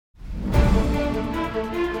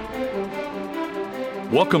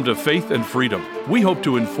Welcome to Faith and Freedom. We hope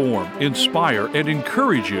to inform, inspire, and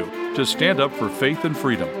encourage you to stand up for faith and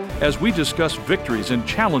freedom as we discuss victories and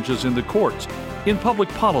challenges in the courts, in public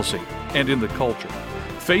policy, and in the culture.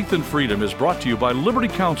 Faith and Freedom is brought to you by Liberty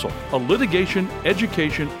Counsel, a litigation,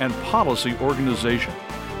 education, and policy organization.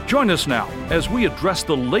 Join us now as we address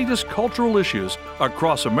the latest cultural issues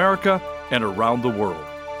across America and around the world.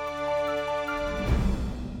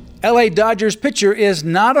 LA Dodgers pitcher is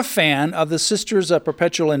not a fan of the Sisters of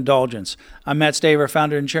Perpetual Indulgence. I'm Matt Staver,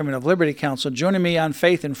 founder and chairman of Liberty Counsel. Joining me on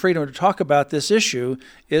Faith and Freedom to talk about this issue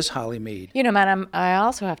is Holly Mead. You know, Matt, I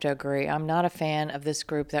also have to agree. I'm not a fan of this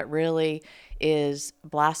group that really is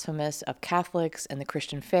blasphemous of Catholics and the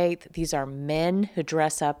Christian faith. These are men who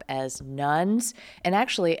dress up as nuns and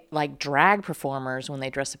actually like drag performers when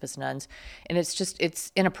they dress up as nuns. And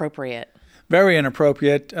it's inappropriate. Very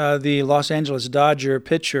inappropriate. The Los Angeles Dodger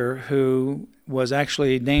pitcher, who was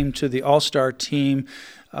actually named to the All-Star team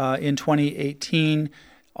in 2018,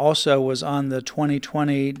 also was on the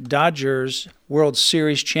 2020 Dodgers World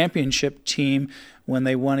Series championship team when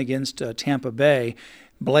they won against Tampa Bay.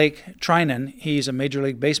 Blake Trinan, he's a Major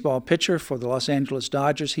League Baseball pitcher for the Los Angeles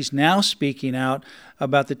Dodgers. He's now speaking out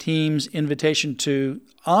about the team's invitation to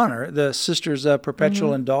honor the Sisters of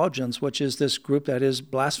Perpetual Indulgence, which is this group that is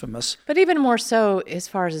blasphemous. But even more so, as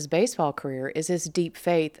far as his baseball career, is his deep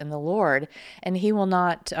faith in the Lord, and he will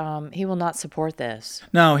not support this.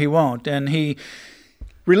 No, he won't, and he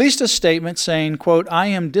released a statement saying, quote, "I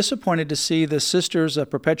am disappointed to see the Sisters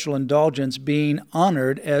of Perpetual Indulgence being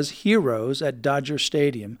honored as heroes at Dodger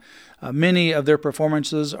Stadium. Many of their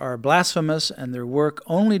performances are blasphemous, and their work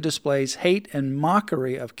only displays hate and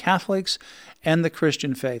mockery of Catholics and the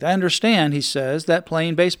Christian faith. I understand," he says, "that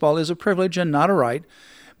playing baseball is a privilege and not a right.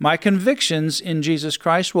 My convictions in Jesus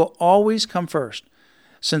Christ will always come first.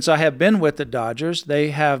 Since I have been with the Dodgers,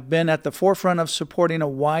 they have been at the forefront of supporting a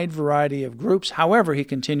wide variety of groups. However," he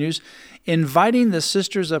continues, "inviting the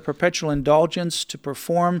Sisters of Perpetual Indulgence to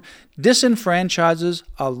perform disenfranchises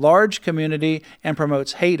a large community and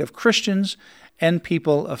promotes hate of Christians and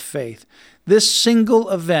people of faith. This single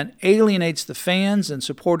event alienates the fans and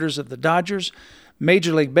supporters of the Dodgers,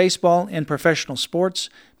 Major League Baseball, and professional sports.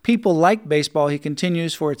 People like baseball," he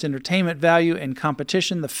continues, "for its entertainment value and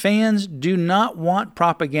competition. The fans do not want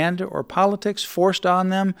propaganda or politics forced on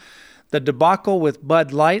them. The debacle with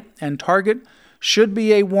Bud Light and Target should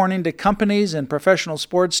be a warning to companies and professional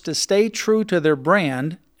sports to stay true to their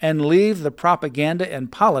brand and leave the propaganda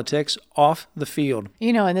and politics off the field."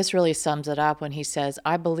 You know, and this really sums it up when he says,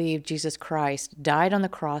 "I believe Jesus Christ died on the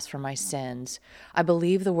cross for my sins. I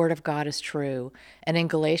believe the word of God is true." And in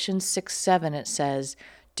Galatians 6:7 it says,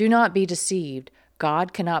 "Do not be deceived.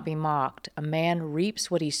 God cannot be mocked. A man reaps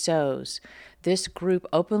what he sows." This group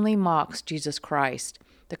openly mocks Jesus Christ,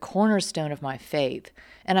 the cornerstone of my faith.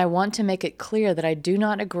 And I want to make it clear that I do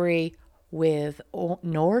not agree with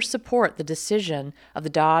nor support the decision of the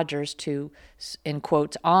Dodgers to, in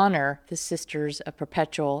quotes, honor the Sisters of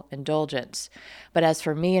Perpetual Indulgence. But as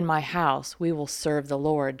for me and my house, we will serve the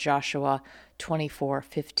Lord, Joshua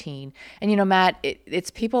 24:15. And you know, Matt,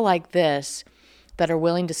 it's people like this that are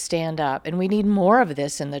willing to stand up, and we need more of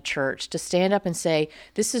this in the church, to stand up and say,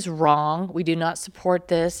 this is wrong, we do not support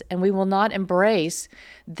this, and we will not embrace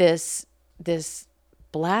this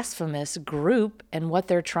blasphemous group and what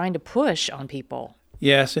they're trying to push on people.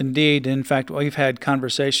 Yes, indeed. In fact, we've had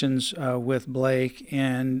conversations with Blake,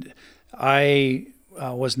 and I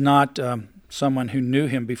was not someone who knew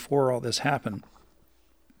him before all this happened.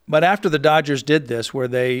 But after the Dodgers did this, where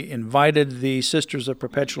they invited the Sisters of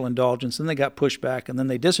Perpetual Indulgence, then they got pushed back, and then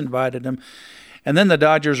they disinvited them, and then the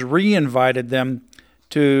Dodgers re-invited them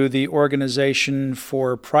to the organization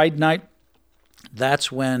for Pride Night.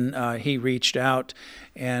 That's when he reached out,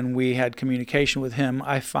 and we had communication with him.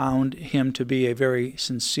 I found him to be a very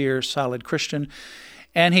sincere, solid Christian,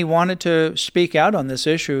 and he wanted to speak out on this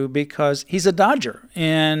issue because he's a Dodger.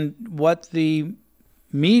 And what the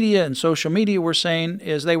media and social media were saying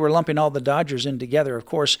is they were lumping all the Dodgers in together. Of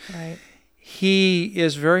course, right. He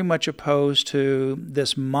is very much opposed to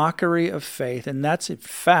this mockery of faith, and that's in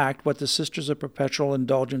fact what the Sisters of Perpetual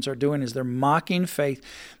Indulgence are doing, is they're mocking faith.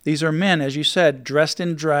 These are men, as you said, dressed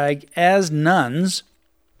in drag as nuns,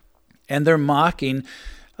 and they're mocking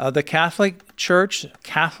the Catholic Church,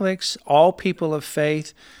 Catholics, all people of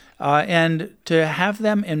faith, and to have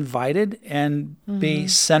them invited and be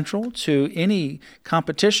central to any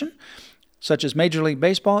competition, such as Major League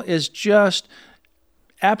Baseball, is just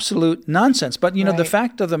absolute nonsense. But, you know, the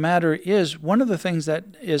fact of the matter is, one of the things that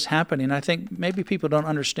is happening, I think maybe people don't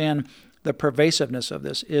understand the pervasiveness of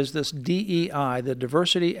this, is this DEI, the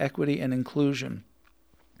diversity, equity, and inclusion.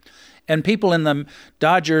 And people in the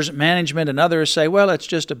Dodgers management and others say, well, it's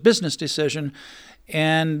just a business decision.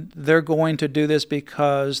 And they're going to do this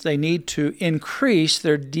because they need to increase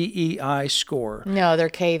their DEI score. No, they're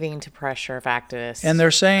caving to pressure of activists. And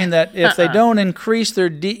they're saying that if they don't increase their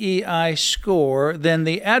DEI score, then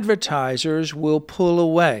the advertisers will pull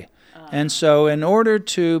away. And so in order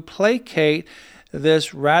to placate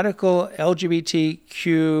this radical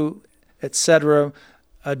LGBTQ, etc.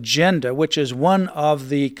 agenda, which is one of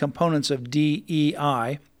the components of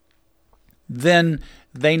DEI, then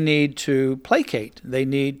they need to placate. They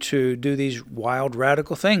need to do these wild,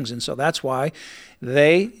 radical things. And so that's why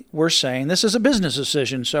they were saying this is a business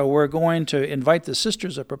decision. So we're going to invite the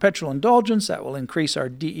Sisters of Perpetual Indulgence. That will increase our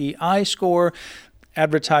DEI score.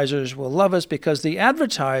 Advertisers will love us because the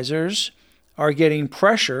advertisers are getting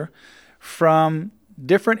pressure from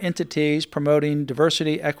different entities promoting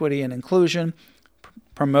diversity, equity, and inclusion,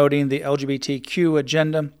 promoting the LGBTQ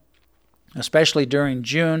agenda, especially during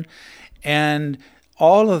June. And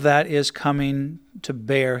all of that is coming to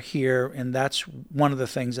bear here, and that's one of the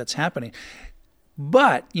things that's happening.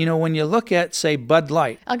 But, when you look at, say, Bud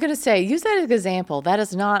Light. I'm going to say, use that as an example. That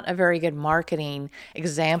is not a very good marketing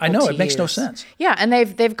example. I know, it makes no sense. Yeah, and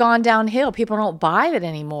they've gone downhill. People don't buy it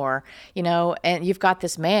anymore, and you've got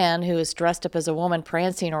this man who is dressed up as a woman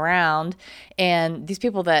prancing around, and these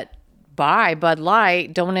people that buy Bud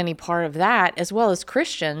Light don't want any part of that, as well as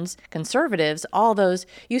Christians, conservatives, all those.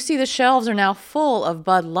 You see the shelves are now full of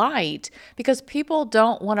Bud Light because people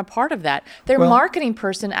don't want a part of that. Their marketing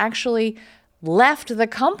person actually left the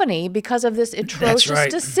company because of this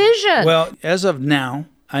atrocious decision. Well, as of now,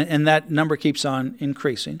 and that number keeps on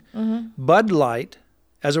increasing, Bud Light,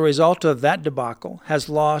 as a result of that debacle, has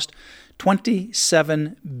lost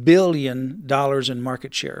 $27 billion in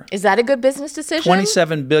market share. Is that a good business decision?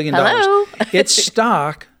 $27 billion. Hello? Its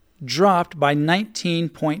stock dropped by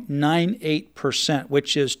 19.98%,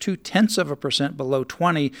 which is 0.2% below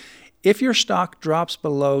 20. If your stock drops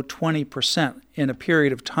below 20% in a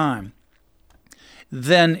period of time,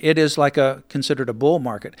 then it is considered a bull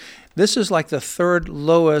market. This is like the third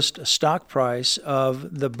lowest stock price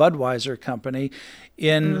of the Budweiser company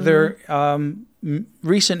in their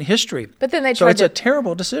recent history. But then it's a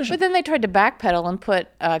terrible decision. But then they tried to backpedal and put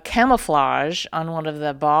camouflage on one of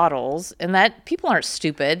the bottles, and that people aren't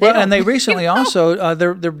stupid. And they recently also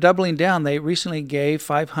they're doubling down. They recently gave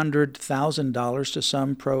 $500,000 to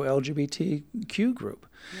some pro-LGBTQ group.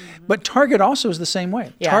 But Target also is the same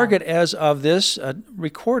way. Yeah. Target, as of this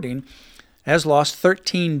recording, has lost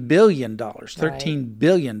 $13 billion. $13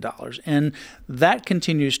 billion. And that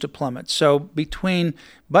continues to plummet. So between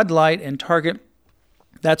Bud Light and Target,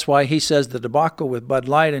 that's why he says the debacle with Bud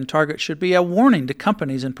Light and Target should be a warning to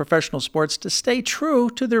companies in professional sports to stay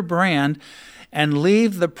true to their brand and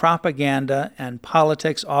leave the propaganda and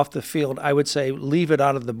politics off the field. I would say leave it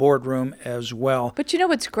out of the boardroom as well. But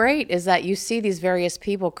what's great is that you see these various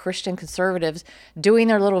people, Christian conservatives, doing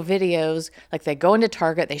their little videos. Like they go into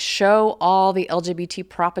Target, they show all the LGBT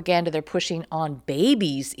propaganda they're pushing on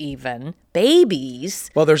babies even. Babies.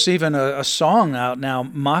 Well, there's even a song out now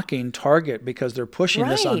mocking Target because they're pushing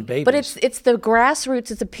this on babies. But it's the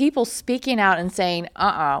grassroots, it's the people speaking out and saying,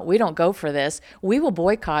 we don't go for this. We will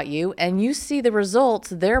boycott you. And you see the results.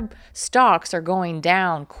 Their stocks are going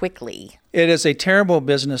down quickly. It is a terrible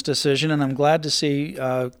business decision, and I'm glad to see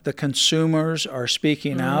the consumers are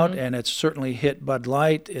speaking out, and it's certainly hit Bud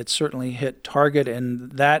Light, it's certainly hit Target,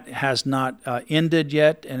 and that has not ended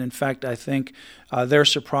yet. And in fact, I think they're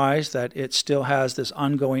surprised that it still has this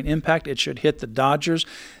ongoing impact. It should hit the Dodgers.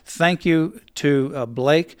 Thank you to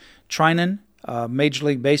Blake Trinan, Major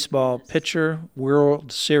League Baseball pitcher,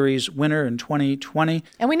 World Series winner in 2020.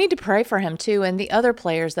 And we need to pray for him, too, and the other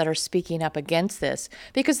players that are speaking up against this,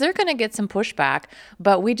 because they're going to get some pushback.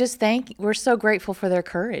 But we're so grateful for their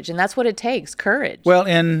courage, and that's what it takes, courage. Well,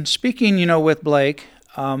 in speaking, with Blake,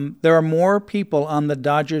 there are more people on the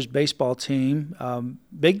Dodgers baseball team,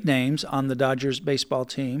 big names on the Dodgers baseball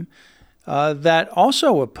team, that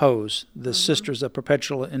also oppose the Sisters of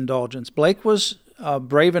Perpetual Indulgence. Blake was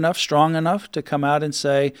brave enough, strong enough to come out and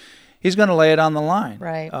say he's going to lay it on the line.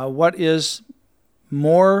 Right. What is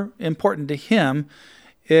more important to him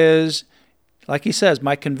is, like he says,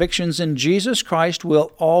 my convictions in Jesus Christ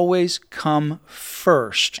will always come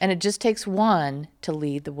first. And it just takes one to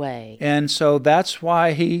lead the way. And so that's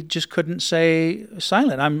why he just couldn't say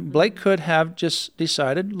silent. Blake could have just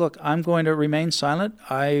decided, look, I'm going to remain silent.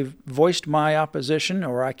 I've voiced my opposition,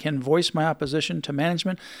 or I can voice my opposition to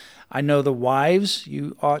management. I know the wives,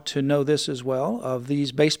 you ought to know this as well, of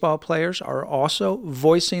these baseball players are also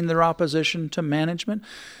voicing their opposition to management.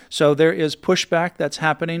 So there is pushback that's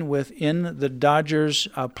happening within the Dodgers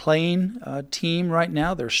playing team right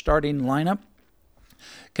now, their starting lineup.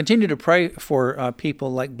 Continue to pray for people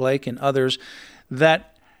like Blake and others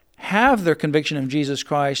that have their conviction of Jesus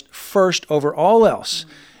Christ first over all else.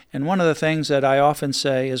 And one of the things that I often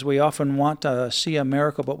say is we often want to see a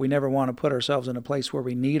miracle, but we never want to put ourselves in a place where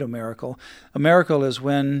we need a miracle. A miracle is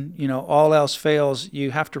when, all else fails,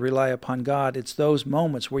 you have to rely upon God. It's those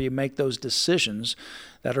moments where you make those decisions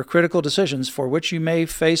that are critical decisions for which you may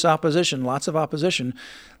face opposition, lots of opposition,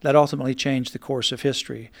 that ultimately change the course of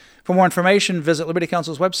history. For more information, visit Liberty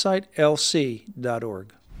Counsel's website,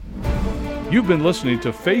 lc.org. You've been listening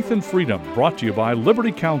to Faith and Freedom, brought to you by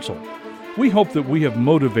Liberty Counsel. We hope that we have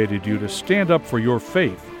motivated you to stand up for your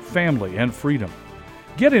faith, family, and freedom.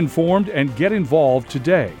 Get informed and get involved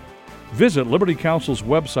today. Visit Liberty Counsel's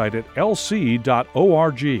website at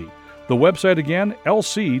lc.org. The website again,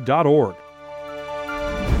 lc.org.